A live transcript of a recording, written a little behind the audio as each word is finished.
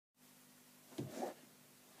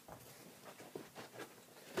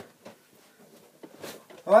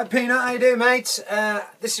Alright Peanut, how you doing mate?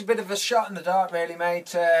 This is a bit of a shot in the dark really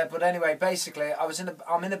mate, but anyway basically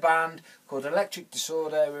I'm in a band called Electric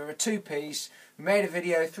Disorder. We were a two-piece. We made a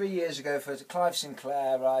video 3 years ago for Clive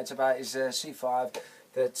Sinclair, right, about his C5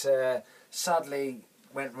 that sadly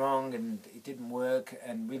went wrong and it didn't work,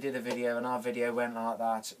 and we did a video and our video went like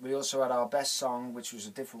that. We also had our best song, which was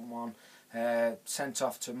a different one, sent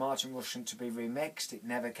off to Martin Rushton to be remixed. It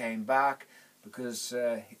never came back because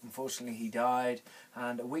unfortunately he died,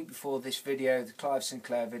 and a week before this video, the Clive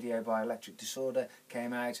Sinclair video by Electric Disorder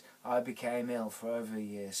came out, I became ill for over a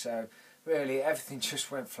year. So really everything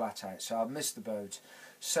just went flat out, so I've missed the boat.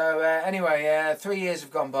 So anyway, 3 years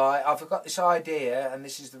have gone by. I've got this idea, and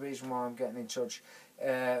this is the reason why I'm getting in touch.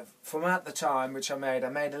 From at the time which I made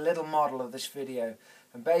a little model of this video,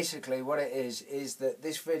 and basically what it is that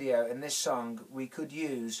this video and this song we could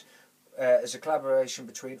use as a collaboration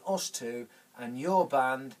between us two and your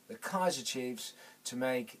band, the Kaiser Chiefs, to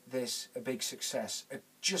make this a big success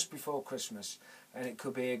just before Christmas. And it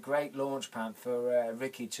could be a great launch pad for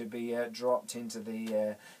Ricky to be dropped into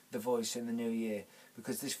the Voice in the new year,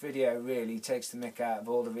 because this video really takes the mick out of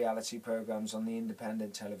all the reality programmes on the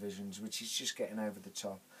independent televisions, which is just getting over the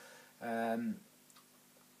top.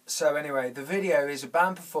 So anyway, the video is a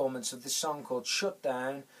band performance of this song called Shut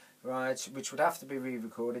Down, right, which would have to be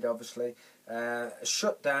re-recorded obviously.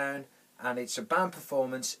 Shut Down, and it's a band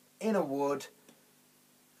performance in a wood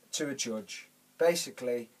to a judge.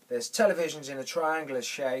 Basically there's televisions in a triangular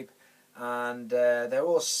shape, and they're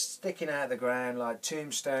all sticking out of the ground like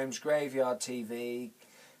tombstones, graveyard TV,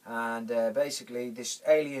 and basically this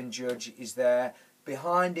alien judge is there.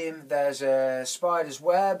 Behind him there's a spider's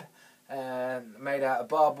web made out of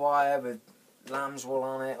barbed wire with lamb's wool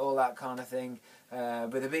on it, all that kind of thing,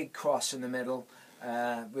 with a big cross in the middle,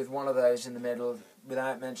 with one of those in the middle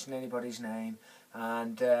without mentioning anybody's name.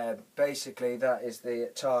 And basically that is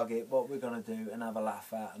the target, what we're going to do and have a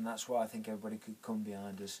laugh at, and that's why I think everybody could come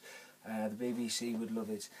behind us. The BBC would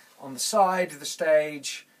love it. On the side of the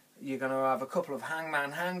stage you're going to have a couple of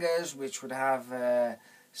hangman hangers, which would have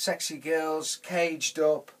sexy girls caged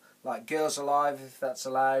up like Girls Alive, if that's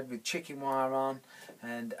allowed, with chicken wire on.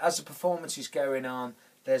 And as the performance is going on,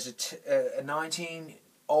 there's a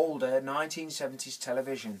older 1970s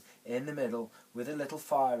television in the middle with a little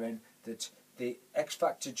fire in that the X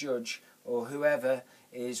Factor judge or whoever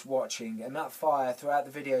is watching, and that fire throughout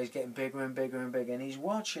the video is getting bigger and bigger and bigger, and he's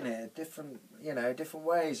watching it different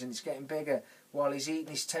ways, and it's getting bigger while he's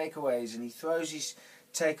eating his takeaways, and he throws his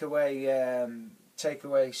takeaway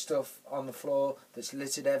stuff on the floor that's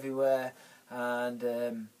littered everywhere,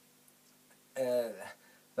 and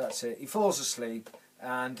that's it. He falls asleep,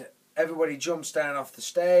 and everybody jumps down off the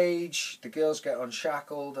stage. The girls get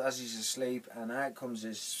unshackled as he's asleep, and out comes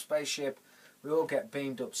his spaceship. We all get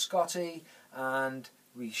beamed up Scotty, and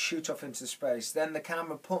we shoot off into space. Then the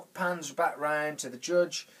camera pans back round to the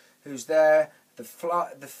judge who's there. The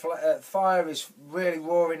fire is really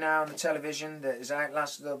roaring now on the television that has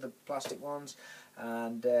outlasted all the plastic ones,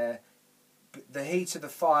 and the heat of the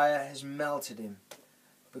fire has melted him,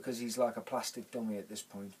 because he's like a plastic dummy at this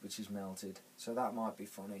point, which is melted. So that might be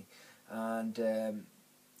funny. And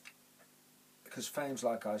because fame's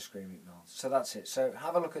like ice cream, it melts. So that's it. So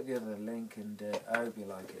have a look at the other link, and I hope you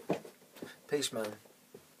like it. Peace, man.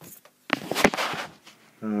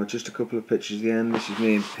 Oh, just a couple of pictures at the end. This is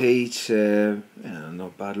me and Pete.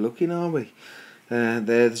 Not bad looking, are we?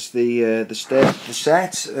 There's the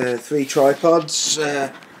set. 3 tripods.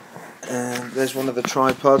 There's one of the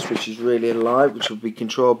tripods, which is really light, which will be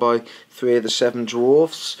controlled by 3 of the 7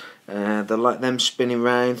 dwarfs. Them spinning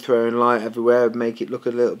round, throwing light everywhere, would make it look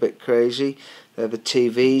a little bit crazy. They're the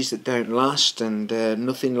TVs that don't last, and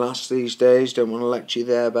nothing lasts these days. Don't want to lecture you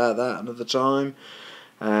there about that another time.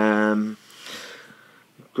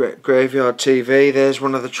 Graveyard TV. There's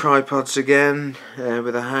one of the tripods again,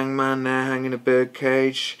 with a hangman there hanging a bird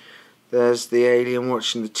cage. There's the alien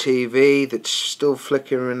watching the TV that's still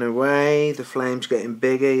flickering away. The flame's getting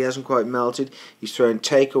bigger. He hasn't quite melted. He's throwing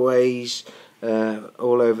takeaways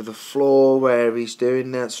all over the floor where he's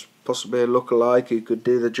doing. That's possibly a lookalike who could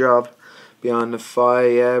do the job behind the fire,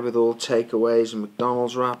 yeah, with all takeaways and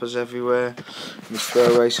McDonald's wrappers everywhere. In the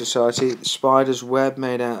Throwaway Society. The spider's web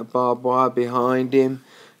made out of barbed wire behind him.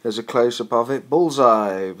 There's a close-up of it.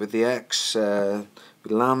 Bullseye with the X, with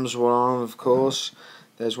lambs were on, of course.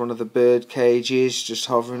 There's one of the bird cages just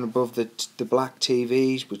hovering above the black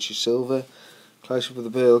TVs, which are silver. Close-up of the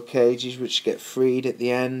bird cages, which get freed at the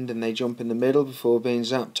end, and they jump in the middle before being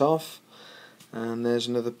zapped off. And there's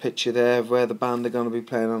another picture there of where the band are going to be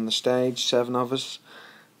playing on the stage, 7 of us.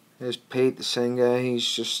 There's Pete the singer. He's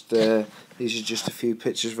just these are just a few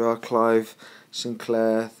pictures of our Clive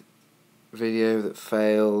Sinclair video that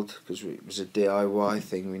failed because it was a DIY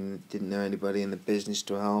thing. We didn't know anybody in the business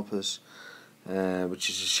to help us,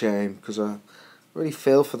 which is a shame because I really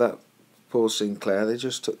feel for that poor Sinclair. They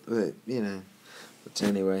just took the, you know. But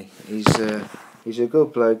anyway, he's a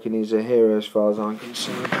good bloke and he's a hero as far as I'm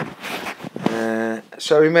concerned.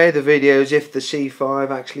 So we made the video as if the C5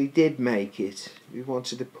 actually did make it. We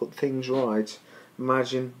wanted to put things right.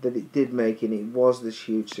 Imagine that it did make it and it was this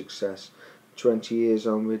huge success. 20 years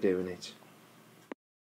on, we're doing it.